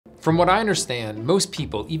From what I understand, most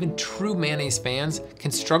people, even true mayonnaise fans,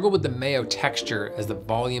 can struggle with the mayo texture as the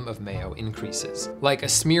volume of mayo increases. Like a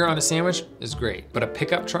smear on a sandwich is great, but a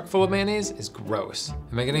pickup truck full of mayonnaise is gross.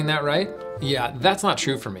 Am I getting that right? Yeah, that's not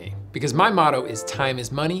true for me, because my motto is time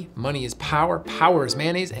is money, money is power, power is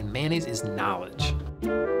mayonnaise, and mayonnaise is knowledge.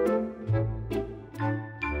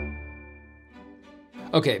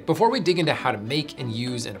 Okay, before we dig into how to make and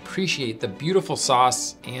use and appreciate the beautiful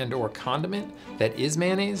sauce and/or condiment that is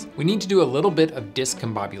mayonnaise, we need to do a little bit of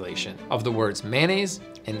discombobulation of the words mayonnaise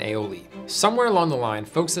and aioli. Somewhere along the line,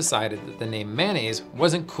 folks decided that the name mayonnaise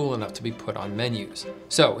wasn't cool enough to be put on menus.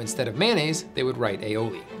 So instead of mayonnaise, they would write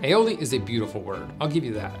aioli. Aioli is a beautiful word, I'll give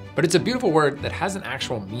you that. But it's a beautiful word that has an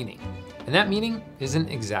actual meaning. And that meaning isn't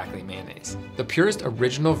exactly mayonnaise. The purest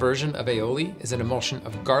original version of aioli is an emulsion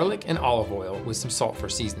of garlic and olive oil with some salt for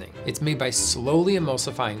seasoning. It's made by slowly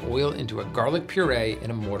emulsifying oil into a garlic puree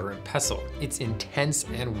in a mortar and pestle. It's intense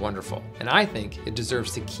and wonderful, and I think it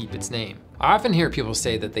deserves to keep its name. I often hear people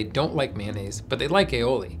say that they don't like mayonnaise, but they like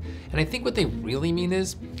aioli. And I think what they really mean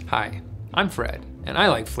is, hi, I'm Fred, and I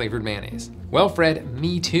like flavored mayonnaise. Well, Fred,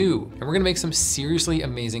 me too. And we're gonna make some seriously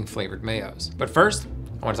amazing flavored mayos. But first,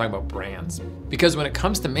 I want to talk about brands. Because when it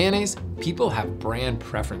comes to mayonnaise, people have brand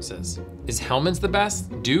preferences. Is Hellmann's the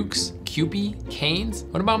best? Duke's? Kewpie? Cane's?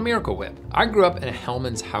 What about Miracle Whip? I grew up in a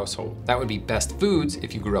Hellmann's household. That would be Best Foods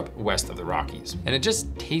if you grew up west of the Rockies. And it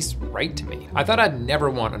just tastes right to me. I thought I'd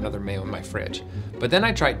never want another mayo in my fridge. But then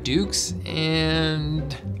I tried Duke's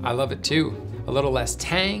and I love it too. A little less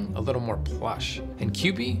tang, a little more plush. And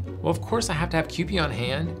Kewpie? Well, of course I have to have Kewpie on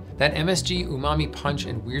hand. That MSG umami punch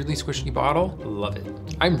and weirdly squishy bottle, love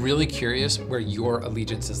it. I'm really curious where your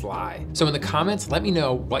allegiances lie. So in the comments, let me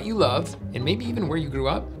know what you love and maybe even where you grew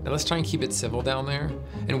up. Now let's try and keep it civil down there.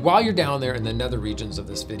 And while you're down there in the nether regions of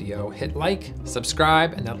this video, hit like,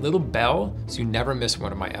 subscribe, and that little bell so you never miss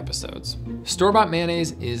one of my episodes. Store-bought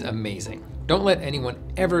mayonnaise is amazing. Don't let anyone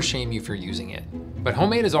ever shame you for using it. But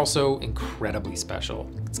homemade is also incredibly special.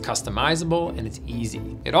 It's customizable and it's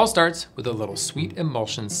easy. It all starts with a little sweet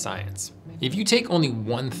emulsion science. If you take only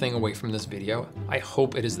one thing away from this video, I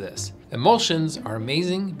hope it is this. Emulsions are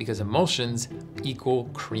amazing because emulsions equal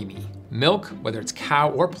creamy. Milk, whether it's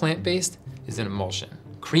cow or plant-based, is an emulsion.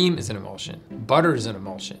 Cream is an emulsion. Butter is an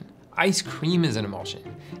emulsion. Ice cream is an emulsion,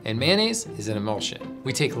 and mayonnaise is an emulsion.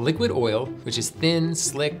 We take liquid oil, which is thin,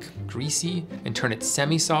 slick, greasy, and turn it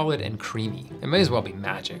semi-solid and creamy. It may as well be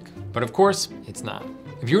magic, but of course, it's not.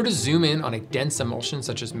 If you were to zoom in on a dense emulsion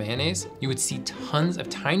such as mayonnaise, you would see tons of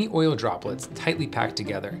tiny oil droplets tightly packed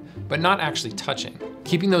together, but not actually touching.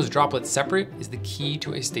 Keeping those droplets separate is the key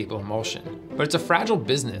to a stable emulsion. But it's a fragile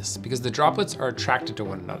business because the droplets are attracted to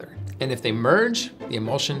one another. And if they merge, the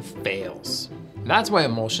emulsion fails. And that's why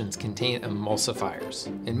emulsions contain emulsifiers.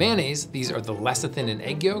 In mayonnaise, these are the lecithin in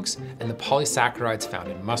egg yolks and the polysaccharides found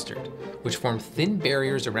in mustard, which form thin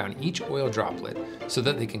barriers around each oil droplet so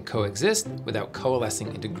that they can coexist without coalescing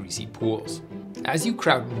into greasy pools. As you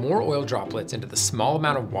crowd more oil droplets into the small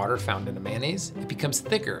amount of water found in a mayonnaise, it becomes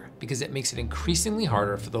thicker because it makes it increasingly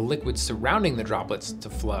harder for the liquids surrounding the droplets to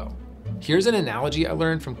flow. Here's an analogy I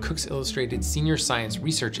learned from Cooks Illustrated senior science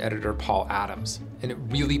research editor Paul Adams, and it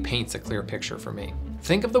really paints a clear picture for me.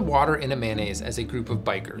 Think of the water in a mayonnaise as a group of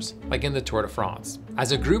bikers, like in the Tour de France.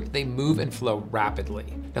 As a group, they move and flow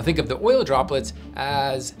rapidly. Now think of the oil droplets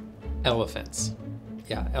as elephants.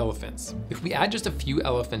 Yeah, elephants. If we add just a few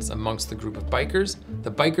elephants amongst the group of bikers,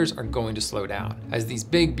 the bikers are going to slow down as these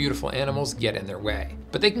big, beautiful animals get in their way.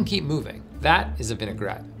 But they can keep moving. That is a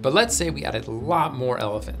vinaigrette. But let's say we added a lot more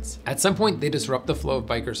elephants. At some point, they disrupt the flow of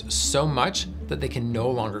bikers so much that they can no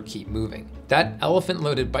longer keep moving. That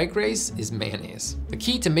elephant-loaded bike race is mayonnaise. The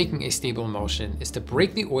key to making a stable emulsion is to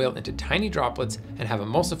break the oil into tiny droplets and have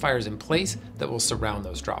emulsifiers in place that will surround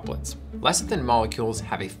those droplets. Lecithin molecules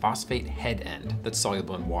have a phosphate head end that's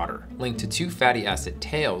soluble in water, linked to two fatty acid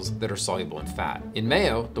tails that are soluble in fat. In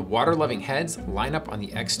mayo, the water-loving heads line up on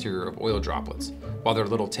the exterior of oil droplets, while their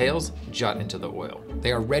little tails jut into the oil.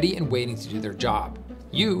 They are ready and waiting to do their job.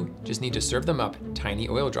 You just need to serve them up tiny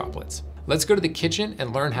oil droplets. Let's go to the kitchen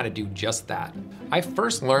and learn how to do just that. I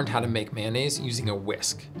first learned how to make mayonnaise using a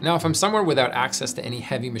whisk. Now, if I'm somewhere without access to any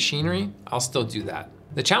heavy machinery, I'll still do that.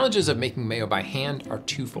 The challenges of making mayo by hand are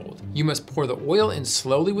twofold. You must pour the oil in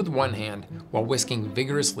slowly with one hand while whisking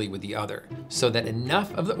vigorously with the other, so that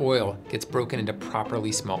enough of the oil gets broken into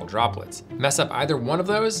properly small droplets. Mess up either one of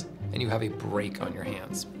those, and you have a break on your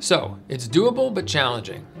hands. So, it's doable but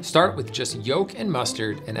challenging. Start with just yolk and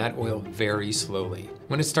mustard and add oil very slowly.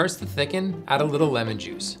 When it starts to thicken, add a little lemon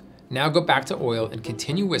juice. Now go back to oil and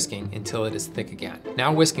continue whisking until it is thick again.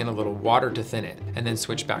 Now whisk in a little water to thin it, and then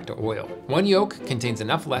switch back to oil. One yolk contains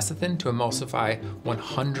enough lecithin to emulsify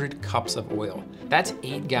 100 cups of oil. That's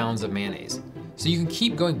 8 gallons of mayonnaise. So you can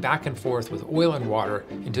keep going back and forth with oil and water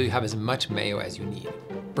until you have as much mayo as you need.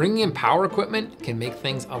 Bringing in power equipment can make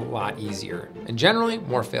things a lot easier, and generally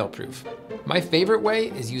more fail-proof. My favorite way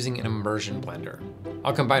is using an immersion blender.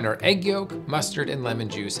 I'll combine our egg yolk, mustard, and lemon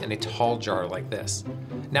juice in a tall jar like this.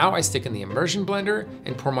 Now I stick in the immersion blender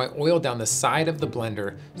and pour my oil down the side of the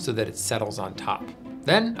blender so that it settles on top.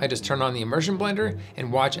 Then I just turn on the immersion blender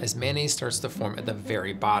and watch as mayonnaise starts to form at the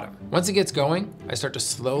very bottom. Once it gets going, I start to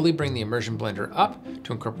slowly bring the immersion blender up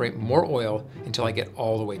to incorporate more oil until I get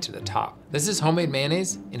all the way to the top. This is homemade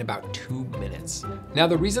mayonnaise in about 2 minutes. Now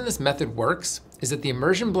the reason this method works is that the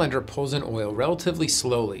immersion blender pulls in oil relatively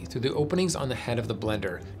slowly through the openings on the head of the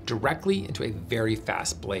blender directly into a very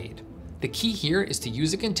fast blade. The key here is to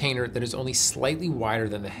use a container that is only slightly wider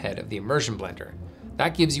than the head of the immersion blender.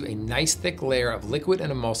 That gives you a nice thick layer of liquid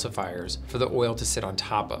and emulsifiers for the oil to sit on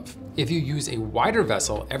top of. If you use a wider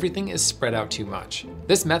vessel, everything is spread out too much.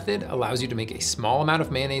 This method allows you to make a small amount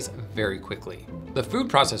of mayonnaise very quickly. The food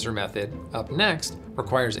processor method, up next,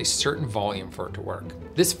 requires a certain volume for it to work.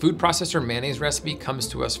 This food processor mayonnaise recipe comes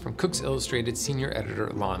to us from Cooks Illustrated senior editor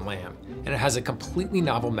Lon Lamb, and it has a completely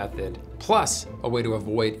novel method, plus a way to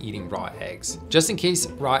avoid eating raw eggs. Just in case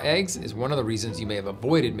raw eggs is one of the reasons you may have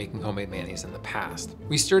avoided making homemade mayonnaise in the past.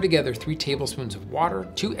 We stir together 3 tablespoons of water,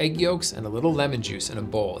 2 egg yolks, and a little lemon juice in a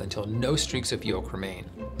bowl until no streaks of yolk remain.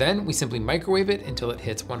 Then we simply microwave it until it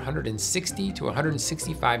hits 160 to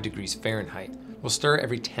 165 degrees Fahrenheit. We'll stir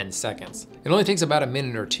every 10 seconds. It only takes about a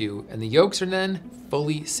minute or 2, and the yolks are then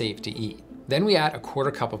fully safe to eat. Then we add a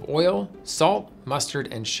 1/4 cup of oil, salt,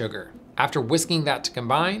 mustard, and sugar. After whisking that to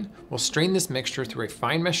combine, we'll strain this mixture through a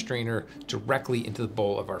fine mesh strainer directly into the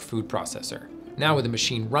bowl of our food processor. Now with the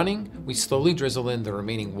machine running, we slowly drizzle in the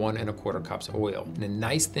remaining 1 1/4 cups of oil in a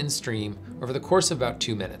nice thin stream over the course of about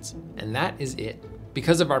 2 minutes. And that is it.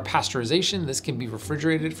 Because of our pasteurization, this can be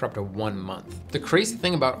refrigerated for up to 1 month. The crazy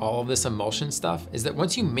thing about all of this emulsion stuff is that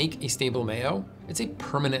once you make a stable mayo, it's a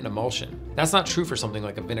permanent emulsion. That's not true for something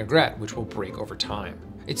like a vinaigrette, which will break over time.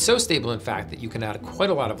 It's so stable, in fact, that you can add quite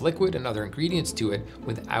a lot of liquid and other ingredients to it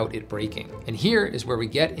without it breaking. And here is where we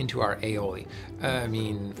get into our flavored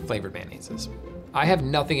mayonnaises. I have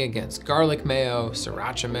nothing against garlic mayo,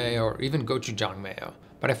 sriracha mayo, or even gochujang mayo,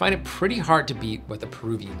 but I find it pretty hard to beat what the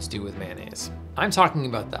Peruvians do with mayonnaise. I'm talking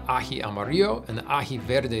about the ají amarillo and the ají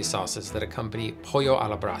verde sauces that accompany pollo a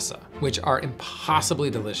la brasa, which are impossibly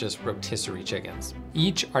delicious rotisserie chickens.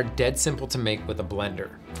 Each are dead simple to make with a blender.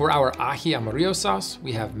 For our ají amarillo sauce,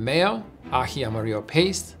 we have mayo, ají amarillo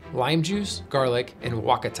paste, lime juice, garlic, and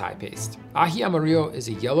huacatay paste. Ají amarillo is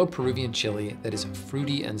a yellow Peruvian chili that is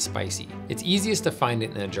fruity and spicy. It's easiest to find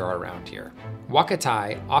it in a jar around here.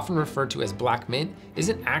 Huacatay, often referred to as black mint,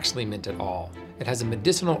 isn't actually mint at all. It has a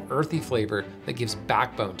medicinal earthy flavor that gives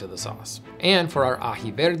backbone to the sauce. And for our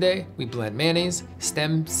ají verde, we blend mayonnaise,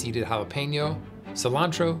 stem-seeded jalapeno,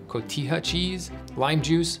 cilantro, cotija cheese, lime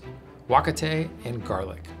juice, huacatay, and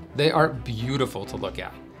garlic. They are beautiful to look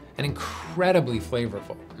at and incredibly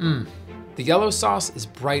flavorful. The yellow sauce is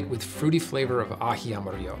bright with fruity flavor of ají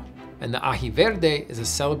amarillo, and the ají verde is a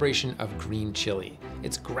celebration of green chili.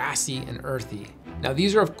 It's grassy and earthy. Now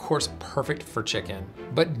these are of course perfect for chicken,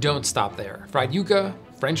 but don't stop there. Fried yuca,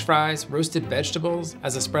 French fries, roasted vegetables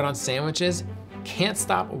as a spread on sandwiches, can't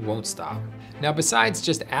stop, won't stop. Now besides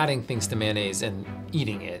just adding things to mayonnaise and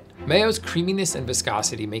eating it, mayo's creaminess and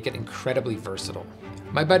viscosity make it incredibly versatile.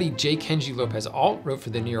 My buddy J. Kenji Lopez Alt wrote for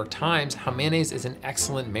the New York Times how mayonnaise is an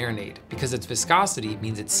excellent marinade because its viscosity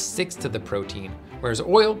means it sticks to the protein, whereas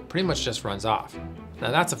oil pretty much just runs off.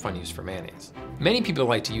 Now that's a fun use for mayonnaise. Many people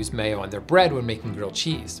like to use mayo on their bread when making grilled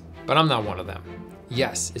cheese, but I'm not one of them.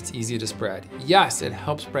 Yes, it's easy to spread. Yes, it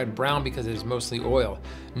helps bread brown because it is mostly oil.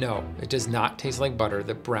 No, it does not taste like butter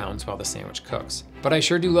that browns while the sandwich cooks. But I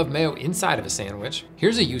sure do love mayo inside of a sandwich.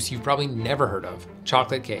 Here's a use you've probably never heard of: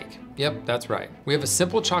 chocolate cake. Yep, that's right. We have a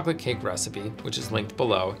simple chocolate cake recipe, which is linked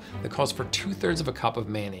below, that calls for 2/3 of a cup of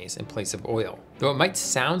mayonnaise in place of oil. Though it might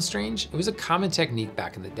sound strange, it was a common technique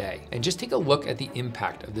back in the day. And just take a look at the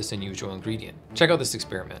impact of this unusual ingredient. Check out this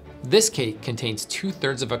experiment. This cake contains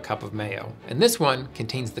 2/3 of a cup of mayo, and this one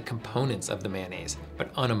contains the components of the mayonnaise,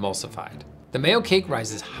 but unemulsified. The mayo cake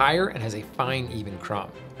rises higher and has a fine, even crumb.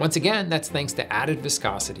 Once again, that's thanks to added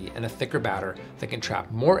viscosity and a thicker batter that can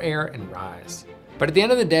trap more air and rise. But at the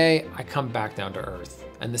end of the day, I come back down to earth,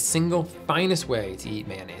 and the single finest way to eat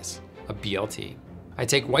mayonnaise: a BLT. I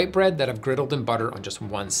take white bread that I've griddled in butter on just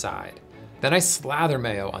one side. Then I slather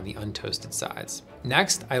mayo on the untoasted sides.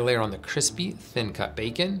 Next, I layer on the crispy, thin-cut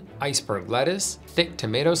bacon, iceberg lettuce, thick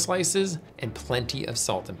tomato slices, and plenty of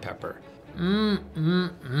salt and pepper.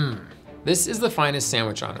 This is the finest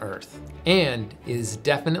sandwich on earth, and is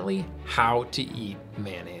definitely how to eat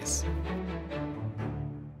mayonnaise.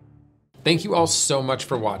 Thank you all so much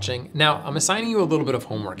for watching. Now, I'm assigning you a little bit of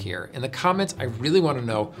homework here. In the comments, I really want to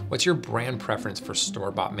know what's your brand preference for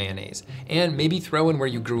store-bought mayonnaise, and maybe throw in where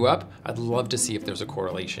you grew up. I'd love to see if there's a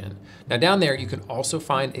correlation. Now down there, you can also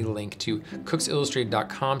find a link to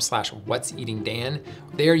cooksillustrated.com/what'seatingdan.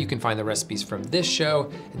 There you can find the recipes from this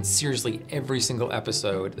show and seriously every single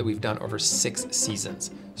episode that we've done over 6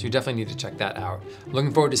 seasons. So you definitely need to check that out.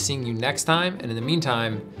 Looking forward to seeing you next time, and in the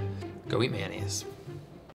meantime, go eat mayonnaise.